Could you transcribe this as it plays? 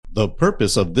The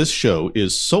purpose of this show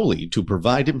is solely to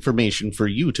provide information for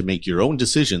you to make your own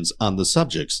decisions on the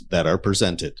subjects that are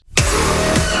presented.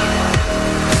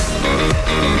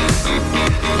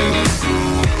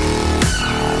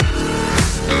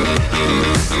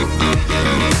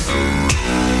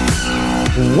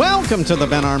 Welcome to the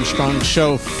Ben Armstrong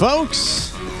Show,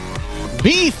 folks.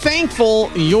 Be thankful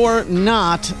you're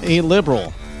not a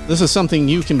liberal. This is something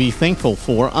you can be thankful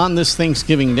for on this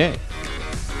Thanksgiving Day.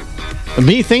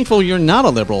 Be thankful you're not a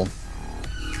liberal.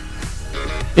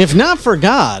 If not for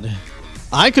God,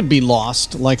 I could be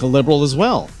lost like a liberal as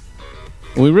well.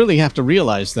 We really have to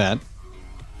realize that.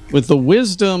 With the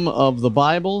wisdom of the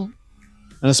Bible,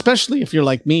 and especially if you're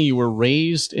like me, you were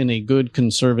raised in a good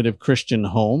conservative Christian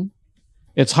home,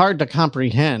 it's hard to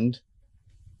comprehend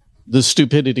the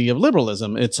stupidity of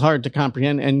liberalism. It's hard to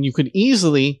comprehend, and you could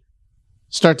easily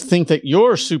start to think that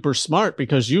you're super smart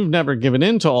because you've never given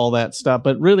in to all that stuff,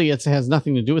 but really it has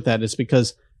nothing to do with that. It's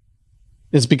because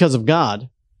of God,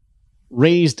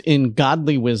 raised in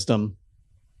godly wisdom,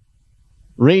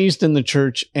 raised in the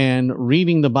church, and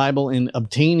reading the Bible and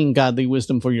obtaining godly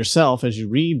wisdom for yourself as you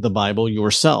read the Bible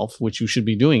yourself, which you should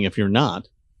be doing if you're not.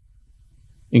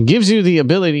 It gives you the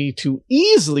ability to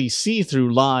easily see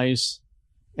through lies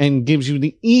and gives you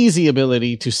the easy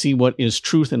ability to see what is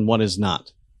truth and what is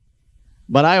not.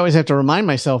 But I always have to remind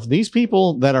myself, these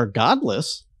people that are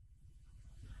godless,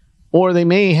 or they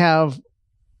may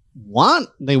want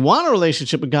a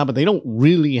relationship with God, but they don't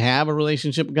really have a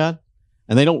relationship with God,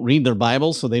 and they don't read their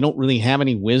Bible, so they don't really have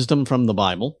any wisdom from the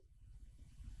Bible.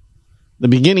 The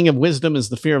beginning of wisdom is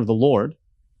the fear of the Lord.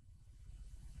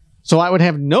 So I would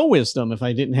have no wisdom if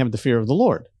I didn't have the fear of the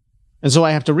Lord. And so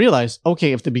I have to realize,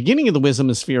 okay, if the beginning of the wisdom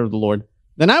is fear of the Lord,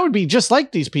 then I would be just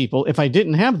like these people if I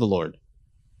didn't have the Lord.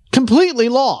 Completely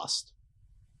lost.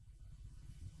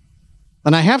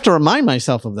 And I have to remind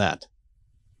myself of that.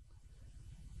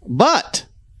 But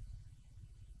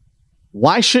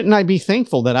why shouldn't I be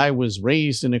thankful that I was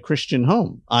raised in a Christian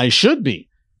home? I should be.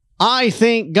 I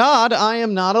thank God I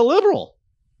am not a liberal.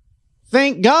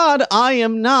 Thank God I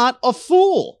am not a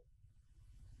fool.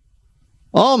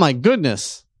 Oh my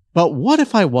goodness. But what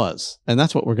if I was? And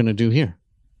that's what we're going to do here.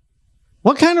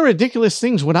 What kind of ridiculous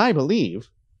things would I believe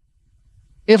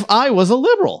if I was a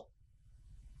liberal?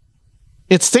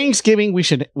 It's Thanksgiving. We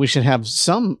should have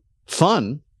some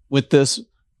fun with this.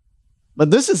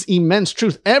 But this is immense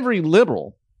truth. Every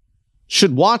liberal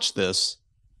should watch this.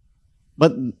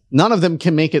 But none of them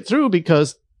can make it through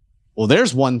because, well,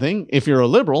 there's one thing. If you're a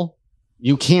liberal,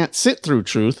 you can't sit through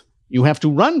truth. You have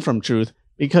to run from truth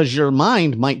because your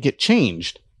mind might get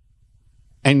changed.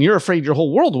 And you're afraid your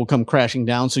whole world will come crashing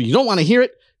down. So you don't want to hear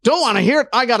it. Don't want to hear it.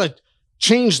 I got to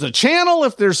change the channel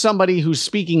if there's somebody who's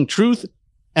speaking truth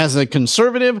as a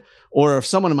conservative, or if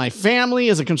someone in my family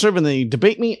is a conservative and they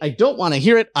debate me. I don't want to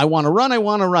hear it. I want to run. I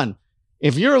want to run.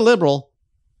 If you're a liberal,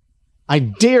 I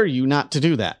dare you not to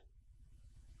do that.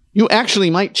 You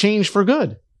actually might change for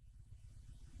good.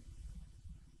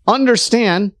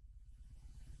 Understand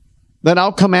that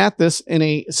I'll come at this in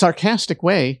a sarcastic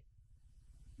way,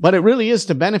 but it really is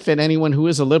to benefit anyone who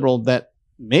is a liberal, that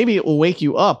maybe it will wake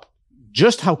you up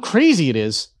just how crazy it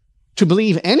is to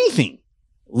believe anything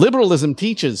liberalism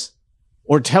teaches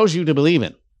or tells you to believe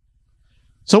in.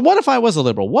 So what if I was a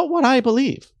liberal? What would I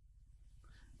believe?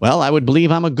 Well, I would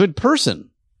believe I'm a good person,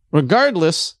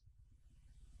 regardless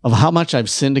of how much I've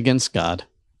sinned against God.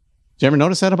 Did you ever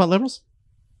notice that about liberals?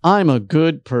 I'm a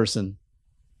good person.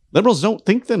 Liberals don't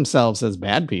think themselves as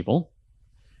bad people.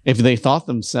 If they thought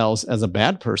themselves as a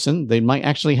bad person, they might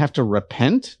actually have to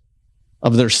repent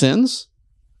of their sins.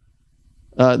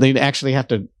 They'd actually have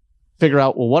to figure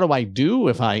out, well, what do I do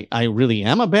if I really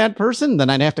am a bad person? Then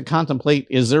I'd have to contemplate,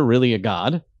 is there really a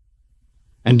God?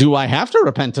 And do I have to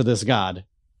repent to this God?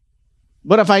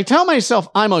 But if I tell myself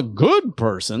I'm a good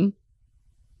person,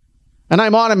 and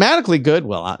I'm automatically good,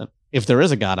 well, if there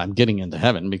is a God, I'm getting into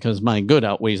heaven because my good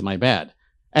outweighs my bad.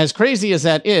 As crazy as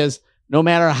that is, no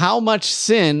matter how much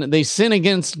sin they sin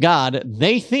against God,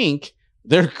 they think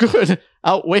their good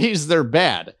outweighs their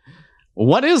bad.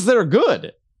 What is their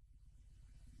good?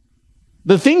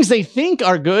 The things they think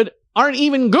are good aren't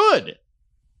even good.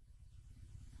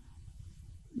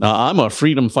 I'm a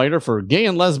freedom fighter for gay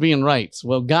and lesbian rights.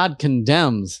 Well, God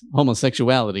condemns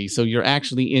homosexuality, so you're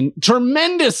actually in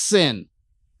tremendous sin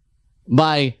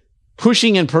by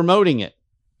pushing and promoting it.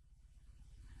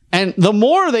 And the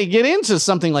more they get into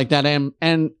something like that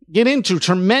and get into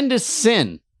tremendous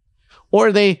sin,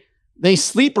 or they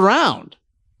sleep around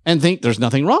and think there's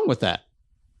nothing wrong with that.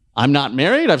 I'm not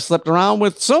married. I've slept around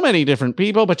with so many different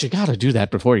people, but you got to do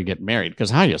that before you get married, because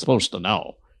how are you supposed to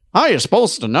know? How are you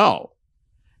supposed to know?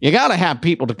 You got to have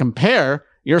people to compare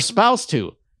your spouse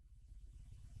to.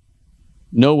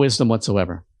 No wisdom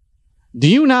whatsoever. Do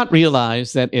you not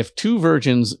realize that if two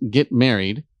virgins get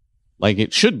married, like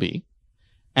it should be,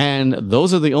 and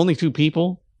those are the only two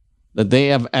people that they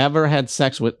have ever had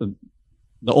sex with,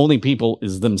 the only people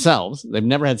is themselves. They've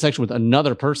never had sex with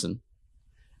another person.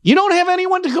 You don't have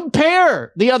anyone to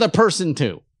compare the other person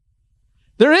to.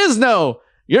 There is no,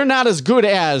 you're not as good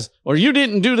as, or you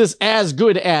didn't do this as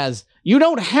good as. You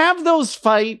don't have those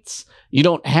fights. You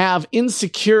don't have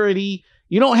insecurity.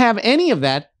 You don't have any of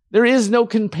that. There is no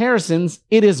comparisons.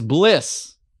 It is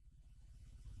bliss.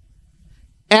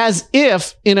 As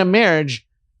if in a marriage,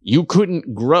 you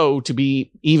couldn't grow to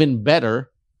be even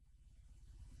better,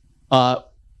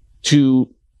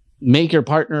 to make your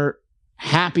partner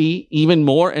happy even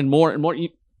more and more and more.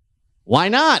 Why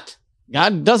not?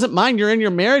 God doesn't mind you're in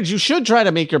your marriage. You should try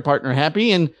to make your partner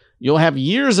happy, and you'll have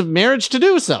years of marriage to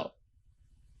do so.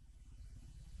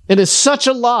 It is such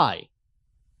a lie.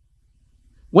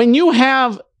 When you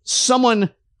have someone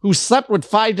who slept with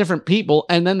 5 different people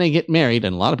and then they get married,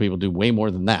 and a lot of people do way more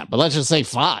than that, but let's just say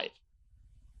 5.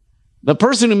 The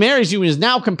person who marries you is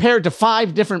now compared to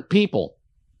 5 different people.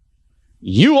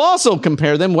 You also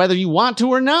compare them whether you want to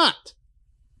or not.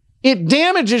 It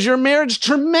damages your marriage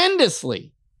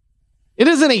tremendously. It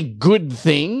isn't a good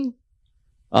thing.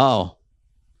 Oh,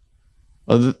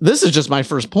 well, this is just my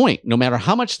first point. No matter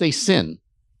how much they sin,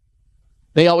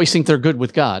 they always think they're good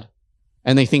with God,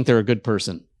 and they think they're a good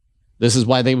person. This is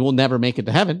why they will never make it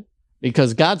to heaven,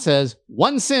 because God says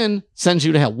one sin sends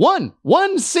you to hell.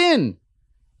 One sin.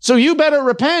 So you better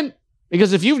repent,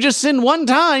 because if you've just sinned one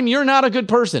time, you're not a good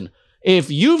person.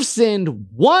 If you've sinned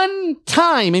one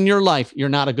time in your life, you're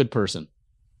not a good person.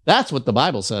 That's what the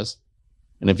Bible says.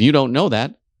 And if you don't know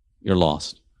that, you're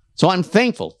lost. So I'm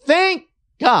thankful. Thank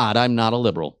God I'm not a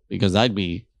liberal, because I'd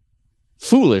be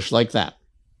foolish like that.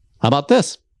 How about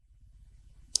this?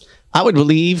 I would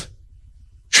believe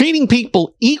treating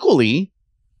people equally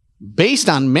based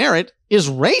on merit is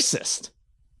racist.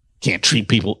 Can't treat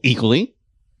people equally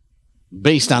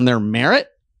based on their merit.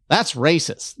 That's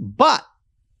racist. But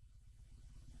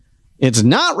it's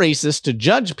not racist to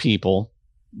judge people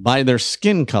by their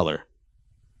skin color.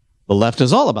 The left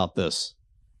is all about this.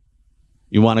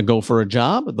 You want to go for a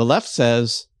job? The left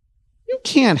says you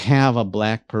can't have a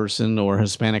black person or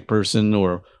Hispanic person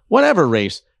or whatever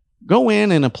race go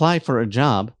in and apply for a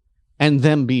job and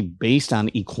then be based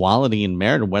on equality in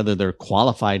merit, whether they're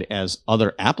qualified as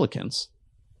other applicants.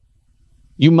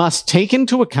 You must take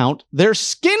into account their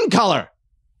skin color.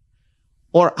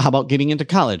 Or how about getting into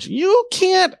college? You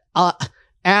can't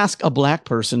ask a black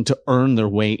person to earn their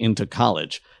way into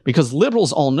college, because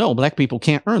liberals all know black people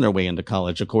can't earn their way into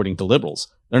college, according to liberals.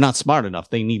 They're not smart enough.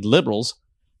 They need liberals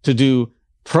to do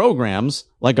programs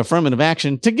like affirmative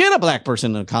action to get a black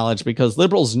person into college, because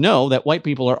liberals know that white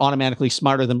people are automatically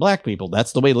smarter than black people.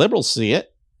 That's the way liberals see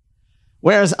it.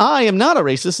 Whereas I am not a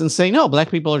racist and say, no, black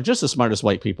people are just as smart as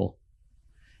white people.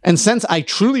 And since I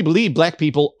truly believe black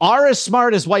people are as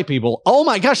smart as white people, oh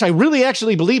my gosh, I really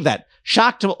actually believe that.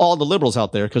 Shock to all the liberals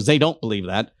out there, because they don't believe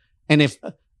that. And if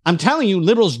I'm telling you,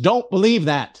 liberals don't believe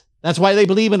that. That's why they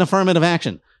believe in affirmative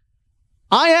action.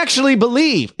 I actually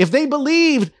believe if they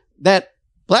believed that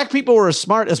black people were as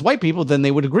smart as white people, then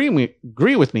they would agree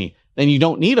with me. Then you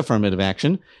don't need affirmative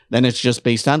action. Then it's just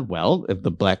based on, well, if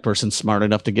the black person's smart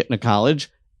enough to get into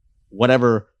college,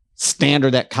 whatever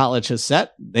standard that college has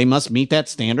set, they must meet that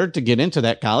standard to get into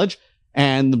that college.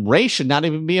 And race should not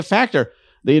even be a factor.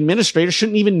 The administrator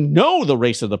shouldn't even know the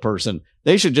race of the person.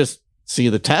 They should just see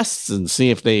the tests and see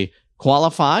if they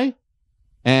qualify.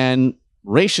 And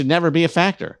race should never be a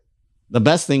factor. The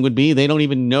best thing would be they don't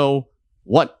even know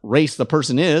what race the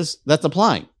person is that's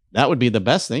applying. That would be the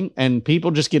best thing. And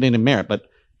people just get into merit.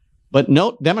 But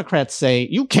no, Democrats say,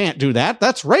 you can't do that.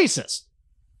 That's racist.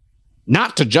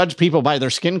 Not to judge people by their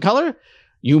skin color.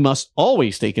 You must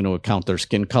always take into account their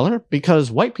skin color, because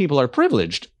white people are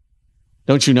privileged.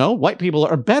 Don't you know? White people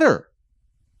are better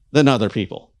than other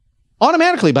people.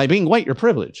 Automatically, by being white, you're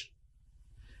privileged.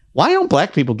 Why don't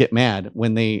black people get mad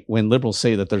when liberals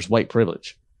say that there's white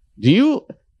privilege?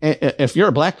 If you're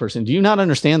a black person, do you not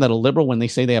understand that a liberal, when they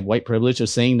say they have white privilege,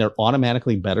 is saying they're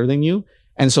automatically better than you?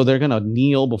 And so they're going to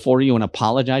kneel before you and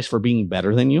apologize for being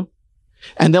better than you?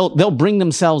 And they'll bring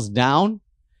themselves down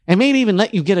and maybe even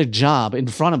let you get a job in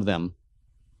front of them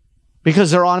because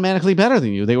they're automatically better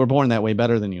than you. They were born that way,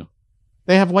 better than you.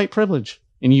 They have white privilege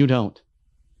and you don't.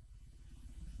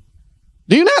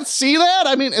 Do you not see that?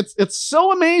 I mean, it's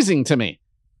so amazing to me.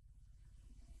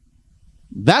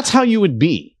 That's how you would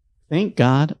be. Thank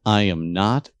God I am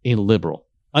not a liberal.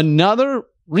 Another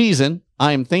reason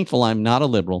I am thankful I'm not a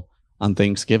liberal on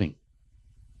Thanksgiving.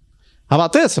 How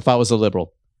about this? If I was a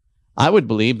liberal, I would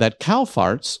believe that cow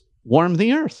farts warm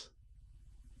the earth.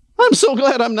 I'm so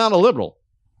glad I'm not a liberal.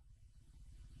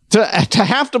 To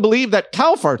have to believe that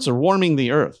cow farts are warming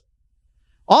the earth.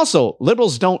 Also,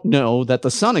 liberals don't know that the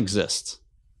sun exists.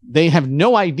 They have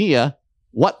no idea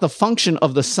what the function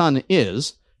of the sun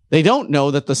is. They don't know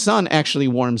that the sun actually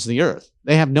warms the earth.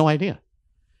 They have no idea.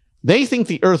 They think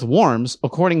the earth warms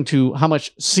according to how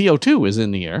much CO2 is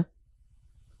in the air.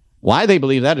 Why they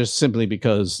believe that is simply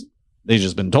because they've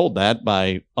just been told that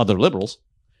by other liberals.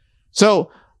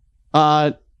 So,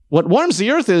 what warms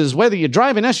the earth is whether you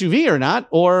drive an SUV or not,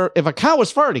 or if a cow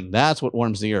is farting. That's what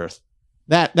warms the earth.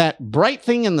 That bright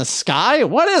thing in the sky,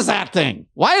 what is that thing?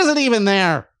 Why is it even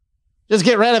there? Just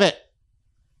get rid of it.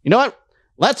 You know what?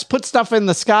 Let's put stuff in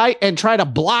the sky and try to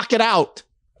block it out.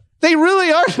 They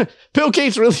really are. Bill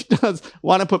Gates really does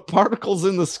want to put particles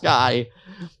in the sky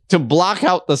to block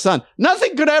out the sun.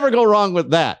 Nothing could ever go wrong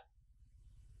with that.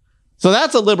 So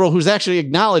that's a liberal who's actually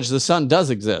acknowledged the sun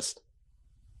does exist.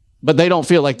 But they don't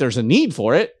feel like there's a need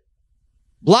for it.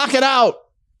 Block it out.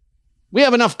 We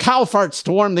have enough cow farts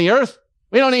to warm the earth.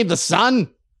 We don't need the sun.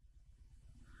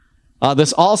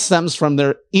 This all stems from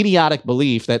their idiotic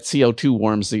belief that CO2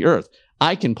 warms the earth.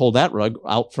 I can pull that rug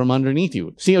out from underneath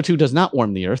you. CO2 does not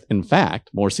warm the earth. In fact,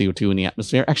 more CO2 in the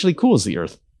atmosphere actually cools the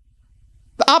earth.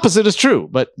 The opposite is true,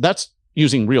 but that's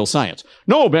using real science.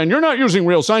 No, Ben, you're not using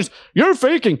real science. You're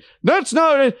faking. That's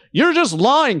not it. You're just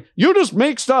lying. You just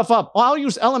make stuff up. I'll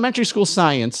use elementary school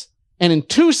science, and in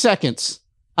 2 seconds,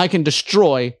 I can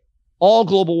destroy all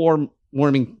global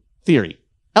warming theory.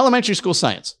 Elementary school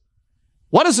science.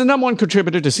 What is the number one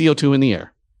contributor to CO2 in the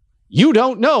air? You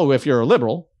don't know if you're a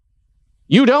liberal.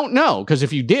 You don't know, because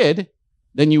if you did,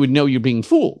 then you would know you're being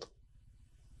fooled.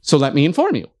 So let me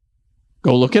inform you.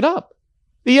 Go look it up.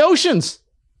 The oceans.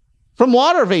 From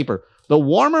water vapor. The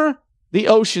warmer the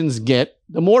oceans get,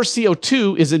 the more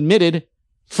CO2 is emitted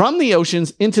from the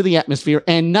oceans into the atmosphere,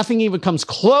 and nothing even comes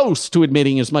close to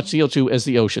emitting as much CO2 as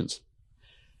the oceans.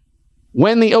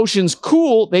 When the oceans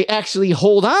cool, they actually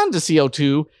hold on to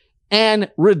CO2 and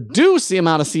reduce the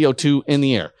amount of CO2 in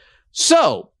the air.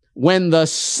 So, when the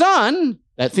sun,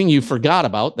 that thing you forgot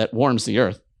about that warms the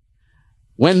earth,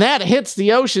 when that hits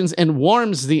the oceans and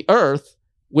warms the earth,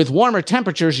 with warmer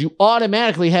temperatures, you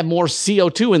automatically have more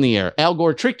CO2 in the air. Al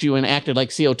Gore tricked you and acted like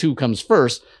CO2 comes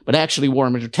first, but actually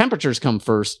warmer temperatures come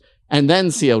first, and then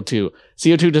CO2.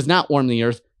 CO2 does not warm the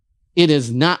earth. It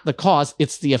is not the cause,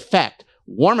 it's the effect.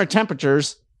 Warmer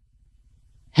temperatures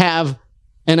have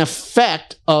an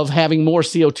effect of having more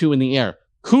CO2 in the air.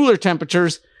 Cooler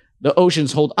temperatures, the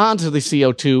oceans hold on to the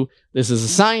CO2. This is a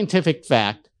scientific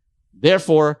fact.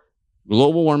 Therefore,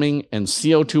 global warming and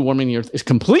CO2 warming the earth is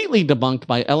completely debunked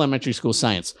by elementary school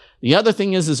science. The other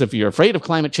thing is if you're afraid of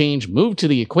climate change, move to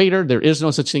the equator. There is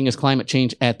no such thing as climate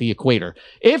change at the equator.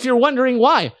 If you're wondering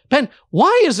why, Ben,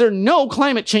 why is there no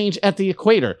climate change at the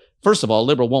equator? First of all,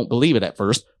 liberal won't believe it at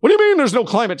first. What do you mean there's no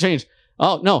climate change?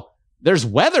 Oh, no. There's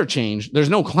weather change. There's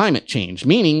no climate change,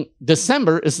 meaning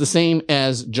December is the same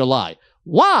as July.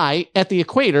 Why at the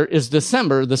equator is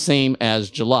December the same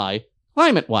as July,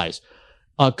 climate-wise?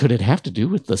 Could it have to do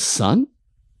with the sun?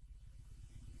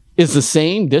 Is the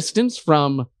same distance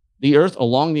from the earth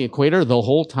along the equator the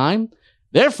whole time?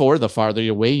 Therefore, the farther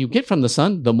away you get from the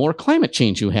sun, the more climate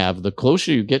change you have. The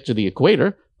closer you get to the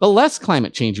equator, the less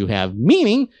climate change you have,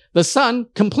 meaning the sun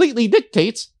completely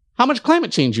dictates how much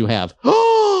climate change you have.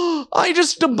 Oh, I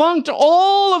just debunked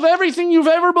all of everything you've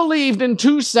ever believed in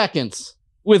 2 seconds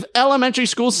with elementary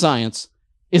school science.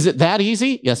 Is it that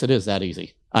easy? Yes, it is that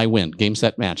easy. I win. Game,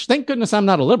 set, match. Thank goodness I'm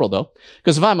not a liberal, though,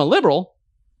 because if I'm a liberal,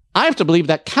 I have to believe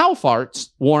that cow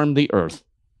farts warm the earth.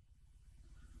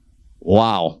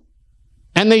 Wow.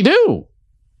 And they do.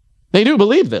 They do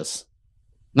believe this.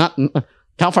 Not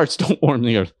cow farts don't warm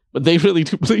the earth, but they really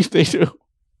do believe they do.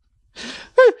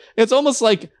 It's almost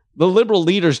like the liberal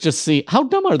leaders just see, how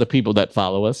dumb are the people that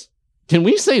follow us? Can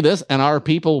we say this and our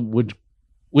people would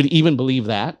even believe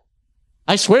that?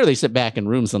 I swear they sit back in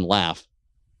rooms and laugh.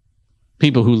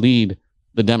 People who lead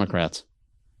the Democrats.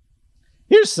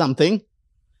 Here's something.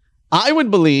 I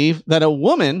would believe that a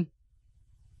woman,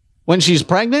 when she's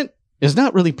pregnant, is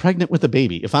not really pregnant with a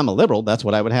baby. If I'm a liberal, that's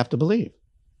what I would have to believe.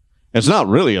 It's not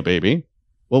really a baby.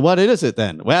 Well, what is it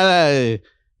then? Well,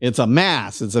 it's a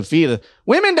mass. It's a fetus.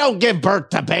 Women don't give birth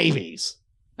to babies.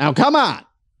 Now, come on.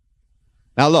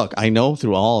 Now, look, I know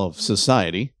through all of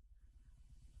society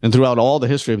and throughout all the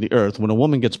history of the earth, when a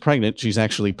woman gets pregnant, she's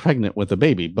actually pregnant with a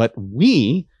baby. But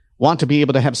we want to be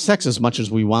able to have sex as much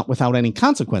as we want without any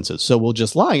consequences. So we'll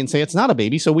just lie and say it's not a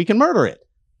baby so we can murder it.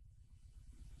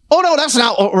 Oh, no, that's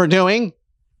not what we're doing.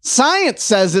 Science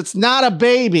says it's not a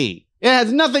baby. It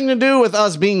has nothing to do with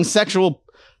us being sexual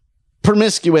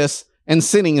promiscuous and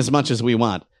sinning as much as we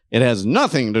want. It has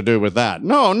nothing to do with that.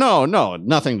 No,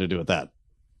 nothing to do with that.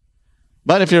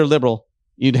 But if you're a liberal,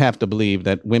 you'd have to believe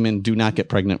that women do not get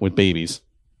pregnant with babies.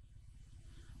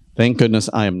 Thank goodness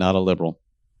I am not a liberal.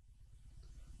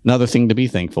 Another thing to be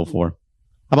thankful for.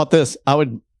 How about this?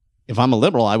 If I'm a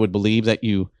liberal, I would believe that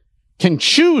you can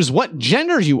choose what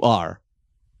gender you are,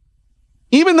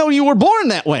 even though you were born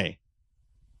that way.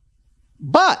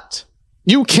 But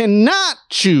you cannot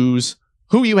choose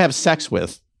who you have sex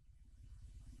with.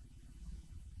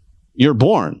 You're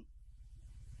born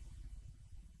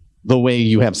the way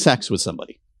you have sex with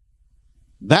somebody.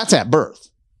 That's at birth.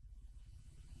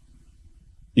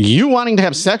 You wanting to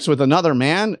have sex with another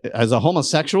man as a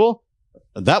homosexual,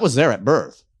 that was there at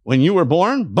birth. When you were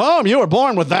born, boom, you were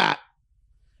born with that.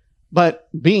 But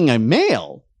being a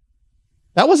male,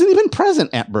 that wasn't even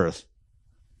present at birth.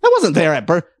 That wasn't there at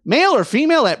birth. Male or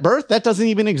female at birth, that doesn't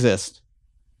even exist.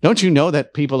 Don't you know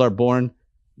that people are born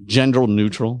gender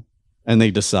neutral and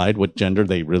they decide what gender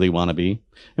they really want to be?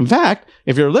 In fact,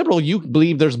 if you're a liberal, you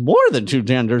believe there's more than two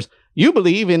genders. You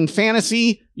believe in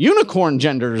fantasy unicorn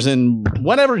genders and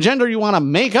whatever gender you want to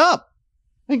make up.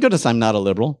 Thank goodness I'm not a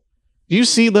liberal. Do you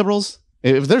see liberals?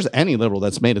 If there's any liberal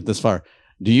that's made it this far,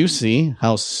 do you see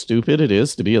how stupid it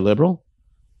is to be a liberal?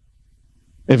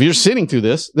 If you're sitting through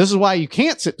this is why you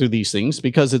can't sit through these things,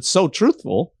 because it's so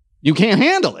truthful. You can't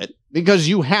handle it because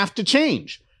you have to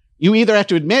change. You either have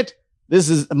to admit, this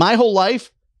is my whole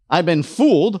life, I've been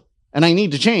fooled and I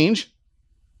need to change,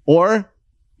 or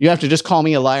you have to just call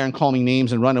me a liar and call me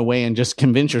names and run away and just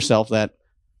convince yourself that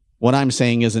what I'm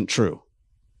saying isn't true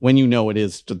when you know it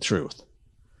is the truth.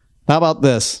 How about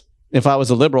this? If I was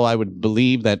a liberal, I would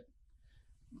believe that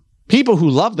people who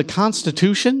love the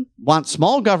Constitution, want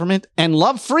small government, and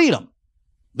love freedom.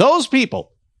 Those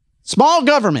people, small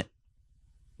government,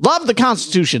 love the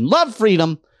Constitution, love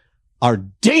freedom, are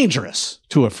dangerous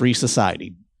to a free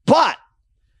society. But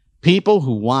people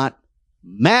who want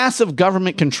massive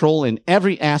government control in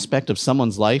every aspect of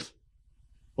someone's life,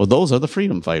 well, those are the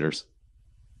freedom fighters.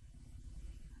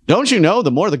 Don't you know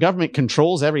the more the government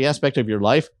controls every aspect of your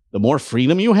life, the more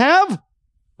freedom you have,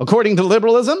 according to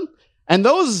liberalism? And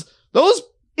those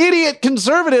idiot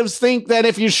conservatives think that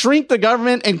if you shrink the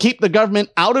government and keep the government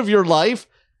out of your life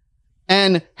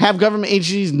and have government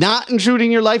agencies not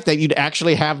intruding your life, that you'd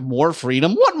actually have more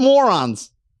freedom. What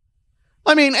morons?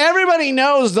 I mean, everybody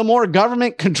knows the more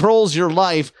government controls your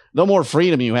life, the more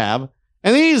freedom you have.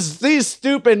 And these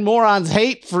stupid morons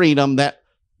hate freedom that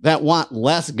want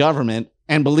less government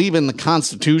and believe in the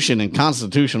Constitution and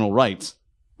constitutional rights.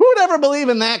 Who would ever believe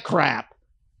in that crap?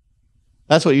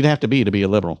 That's what you'd have to be a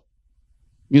liberal.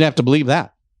 You'd have to believe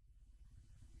that.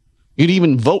 You'd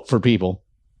even vote for people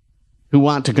who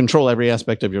want to control every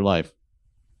aspect of your life.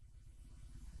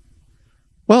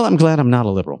 Well, I'm glad I'm not a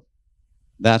liberal.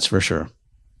 That's for sure.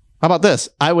 How about this?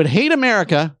 I would hate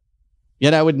America,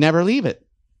 yet I would never leave it.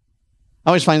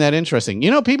 I always find that interesting.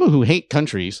 You know, people who hate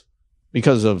countries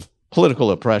because of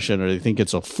political oppression, or they think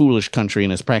it's a foolish country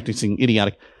and is practicing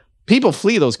idiotic, people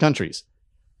flee those countries.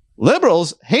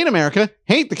 Liberals hate America,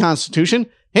 hate the Constitution,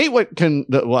 hate what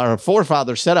our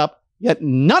forefathers set up, yet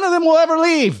none of them will ever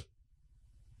leave.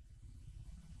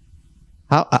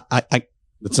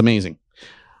 It's amazing.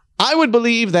 I would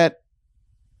believe that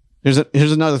here's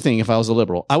another thing. If I was a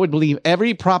liberal, I would believe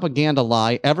every propaganda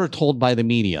lie ever told by the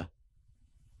media.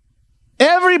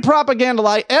 Every propaganda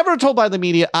lie ever told by the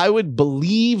media, I would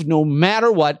believe no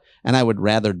matter what, and I would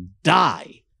rather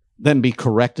die than be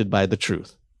corrected by the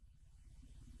truth.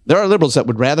 There are liberals that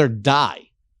would rather die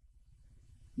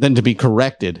than to be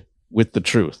corrected with the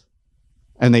truth,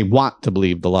 and they want to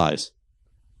believe the lies.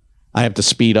 I have to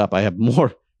speed up. I have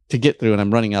more to get through, and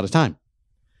I'm running out of time.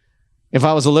 If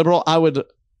I was a liberal, I would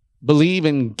believe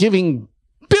in giving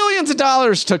billions of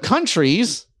dollars to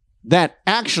countries that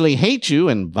actually hate you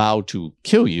and vow to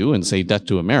kill you and say death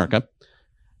to America.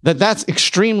 That's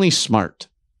extremely smart.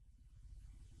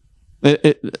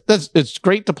 It's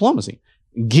great diplomacy.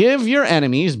 Give your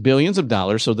enemies billions of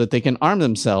dollars so that they can arm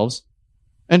themselves,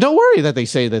 and don't worry that they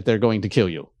say that they're going to kill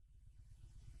you.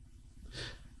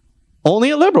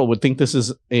 Only a liberal would think this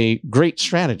is a great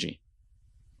strategy.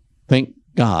 Thank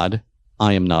God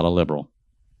I am not a liberal.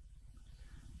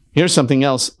 Here's something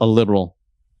else a liberal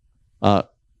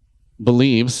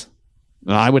believes.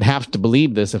 I would have to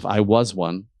believe this if I was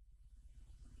one.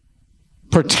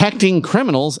 Protecting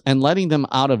criminals and letting them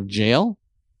out of jail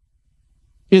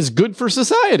is good for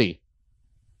society.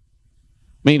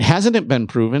 I mean, hasn't it been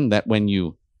proven that when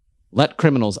you let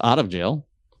criminals out of jail,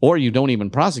 or you don't even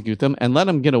prosecute them and let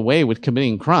them get away with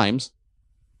committing crimes,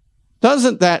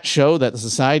 doesn't that show that the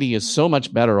society is so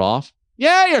much better off?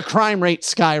 Yeah, your crime rate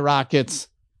skyrockets,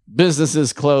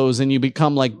 businesses close, and you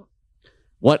become like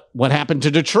what happened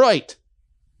to Detroit.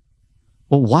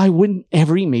 Well, why wouldn't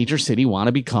every major city want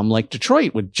to become like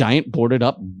Detroit with giant boarded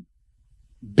up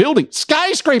buildings,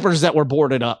 skyscrapers that were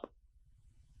boarded up?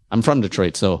 I'm from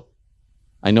Detroit, so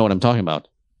I know what I'm talking about.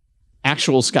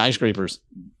 Actual skyscrapers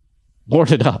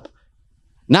boarded up,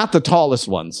 not the tallest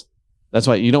ones. That's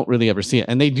why you don't really ever see it.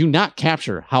 And they do not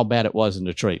capture how bad it was in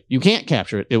Detroit. You can't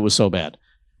capture it. It was so bad.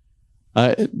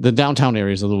 The downtown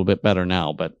area is a little bit better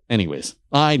now. But anyways,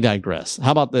 I digress.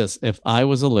 How about this? If I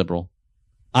was a liberal,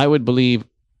 I would believe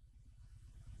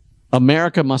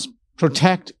America must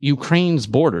protect Ukraine's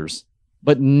borders,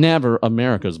 but never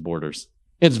America's borders.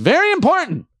 It's very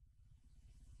important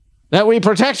that we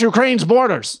protect Ukraine's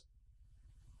borders.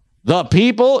 The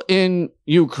people in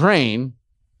Ukraine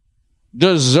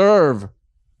deserve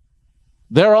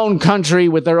their own country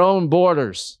with their own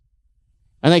borders.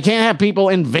 And they can't have people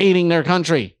invading their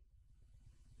country.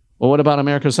 Well, what about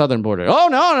America's southern border? Oh,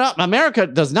 no. America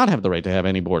does not have the right to have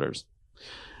any borders.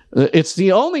 It's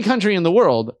the only country in the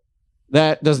world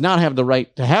that does not have the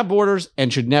right to have borders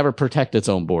and should never protect its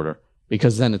own border,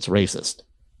 because then it's racist.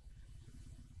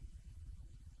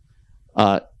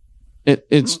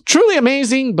 It's truly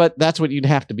amazing, but that's what you'd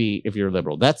have to be if you're a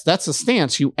liberal. That's a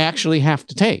stance you actually have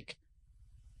to take.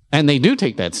 And they do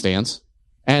take that stance,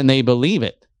 and they believe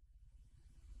it.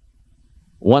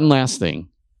 One last thing.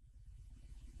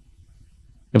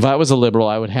 If I was a liberal,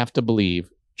 I would have to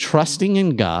believe trusting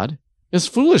in God is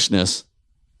foolishness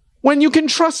when you can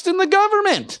trust in the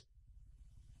government.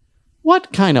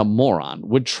 What kind of moron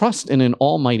would trust in an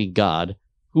almighty God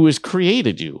who has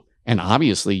created you? And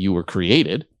obviously you were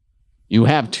created. You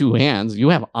have two hands. You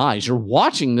have eyes. You're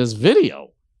watching this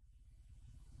video.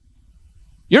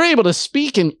 You're able to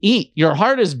speak and eat. Your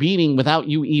heart is beating without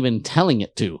you even telling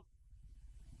it to.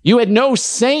 You had no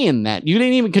say in that. You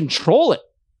didn't even control it.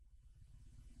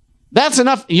 That's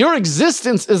enough. Your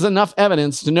existence is enough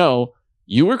evidence to know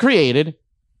you were created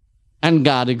and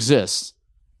God exists.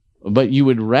 But you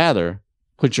would rather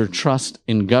put your trust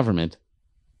in government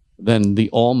than the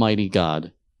Almighty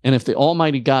God. And if the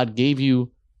Almighty God gave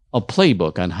you a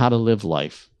playbook on how to live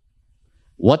life,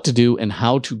 what to do and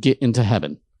how to get into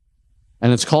heaven,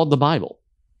 and it's called the Bible,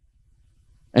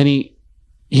 and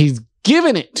he's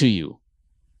given it to you,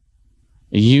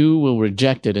 you will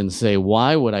reject it and say,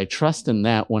 why would I trust in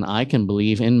that when I can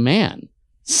believe in man?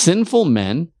 Sinful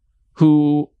men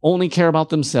who only care about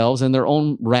themselves and their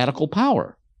own radical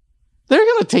power. They're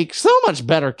going to take so much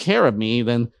better care of me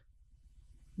than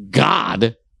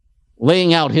God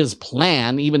laying out his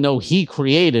plan, even though he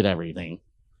created everything.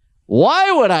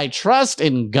 Why would I trust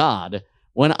in God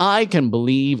when I can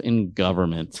believe in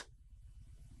government?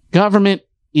 Government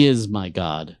is my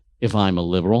God. If I'm a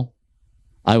liberal,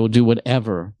 I will do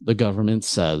whatever the government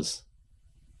says.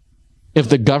 If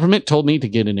the government told me to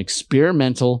get an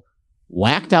experimental,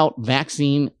 whacked out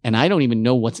vaccine, and I don't even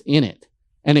know what's in it,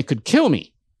 and it could kill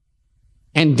me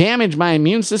and damage my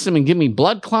immune system and give me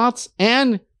blood clots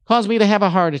and cause me to have a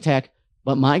heart attack,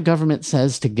 but my government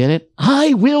says to get it,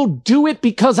 I will do it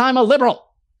because I'm a liberal.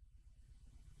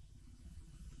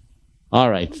 All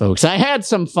right, folks, I had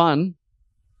some fun,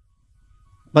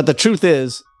 but the truth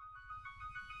is,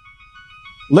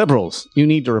 liberals, you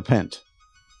need to repent.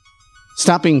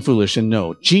 Stop being foolish and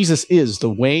know Jesus is the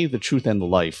way, the truth, and the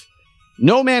life.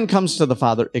 No man comes to the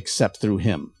Father except through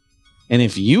him. And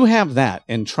if you have that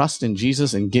and trust in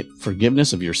Jesus and get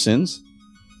forgiveness of your sins,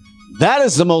 that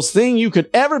is the most thing you could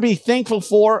ever be thankful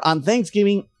for on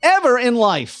Thanksgiving ever in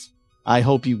life. I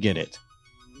hope you get it.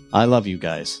 I love you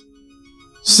guys.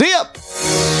 See ya!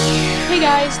 Hey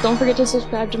guys, don't forget to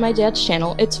subscribe to my dad's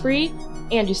channel. It's free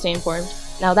and you stay informed.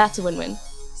 Now that's a win-win.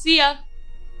 See ya!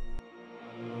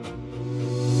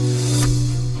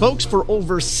 Folks, for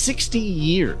over 60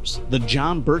 years, the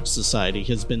John Birch Society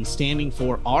has been standing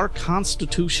for our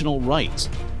constitutional rights.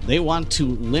 They want to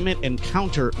limit and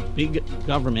counter big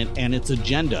government and its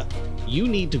agenda. You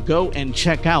need to go and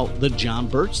check out the John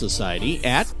Birch Society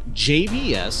at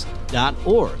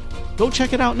jbs.org. Go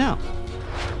check it out now.